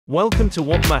Welcome to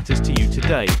What Matters to You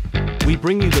Today. We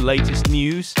bring you the latest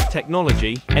news,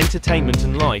 technology, entertainment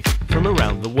and life from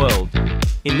around the world.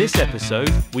 In this episode,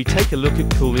 we take a look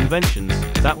at cool inventions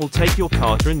that will take your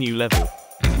car to a new level.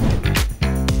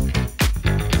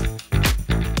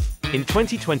 In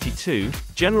 2022,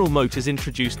 General Motors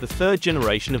introduced the third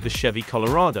generation of the Chevy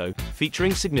Colorado,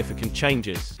 featuring significant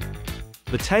changes.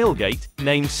 The tailgate,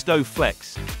 named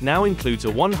StowFlex, now includes a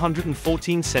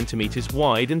 114 cm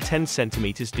wide and 10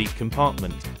 cm deep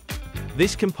compartment.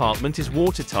 This compartment is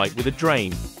watertight with a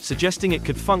drain, suggesting it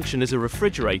could function as a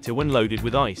refrigerator when loaded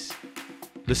with ice.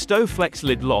 The StowFlex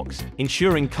lid locks,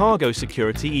 ensuring cargo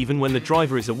security even when the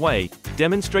driver is away,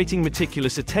 demonstrating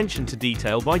meticulous attention to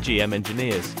detail by GM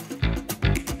engineers.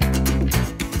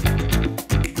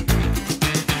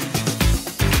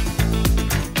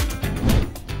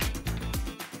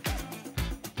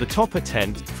 The topper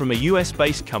tent, from a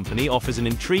US-based company, offers an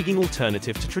intriguing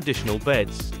alternative to traditional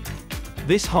beds.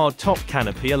 This hard-top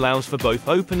canopy allows for both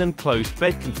open and closed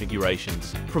bed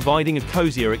configurations, providing a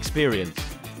cozier experience.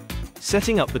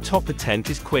 Setting up the topper tent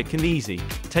is quick and easy,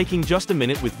 taking just a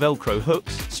minute with Velcro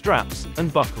hooks, straps,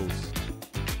 and buckles.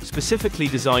 Specifically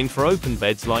designed for open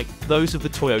beds like those of the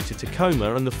Toyota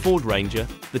Tacoma and the Ford Ranger,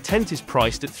 the tent is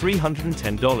priced at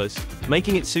 $310,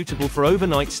 making it suitable for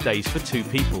overnight stays for two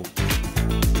people.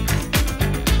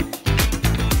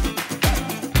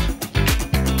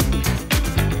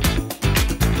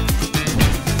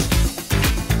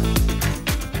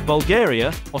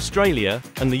 Bulgaria, Australia,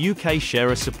 and the UK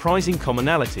share a surprising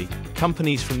commonality.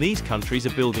 Companies from these countries are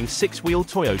building six-wheel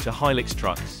Toyota Hilux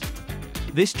trucks.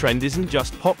 This trend isn't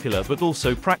just popular but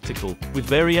also practical, with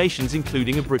variations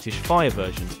including a British Fire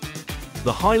version.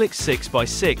 The Hilux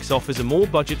 6x6 offers a more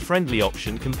budget-friendly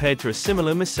option compared to a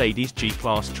similar Mercedes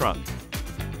G-Class truck.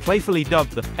 Playfully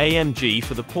dubbed the AMG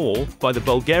for the poor by the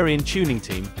Bulgarian tuning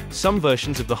team, some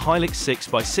versions of the Hilux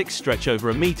 6x6 stretch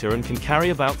over a meter and can carry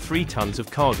about 3 tons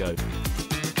of cargo.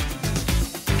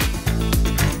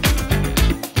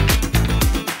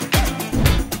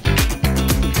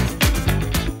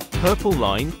 Purple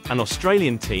Line, an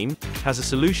Australian team, has a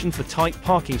solution for tight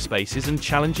parking spaces and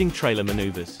challenging trailer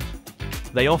maneuvers.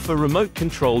 They offer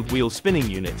remote-controlled wheel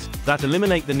spinning units that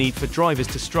eliminate the need for drivers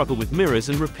to struggle with mirrors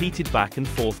and repeated back and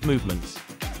forth movements.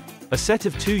 A set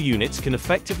of 2 units can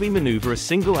effectively maneuver a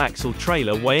single-axle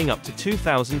trailer weighing up to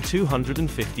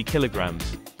 2,250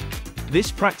 kilograms.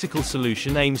 This practical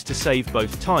solution aims to save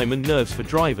both time and nerves for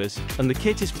drivers, and the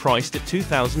kit is priced at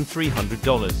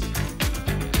 $2,300.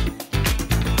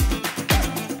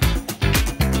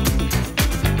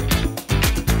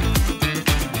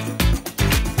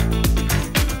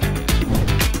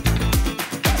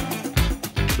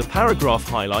 The paragraph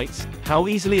highlights how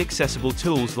easily accessible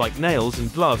tools like nails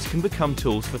and gloves can become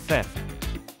tools for theft.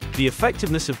 The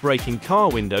effectiveness of breaking car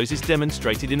windows is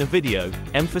demonstrated in a video,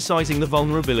 emphasizing the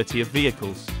vulnerability of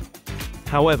vehicles.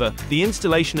 However, the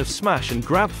installation of smash and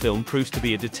grab film proves to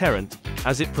be a deterrent,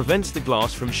 as it prevents the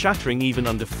glass from shattering even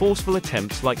under forceful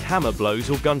attempts like hammer blows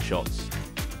or gunshots.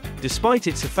 Despite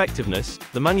its effectiveness,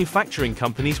 the manufacturing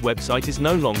company's website is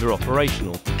no longer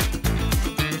operational.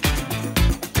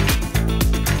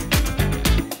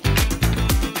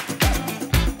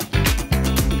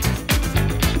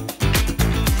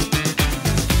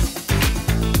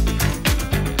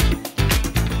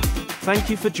 Thank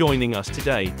you for joining us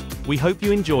today. We hope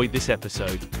you enjoyed this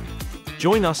episode.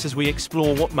 Join us as we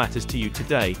explore what matters to you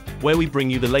today, where we bring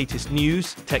you the latest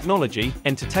news, technology,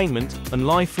 entertainment, and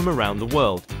life from around the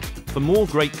world. For more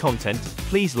great content,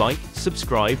 please like,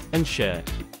 subscribe, and share.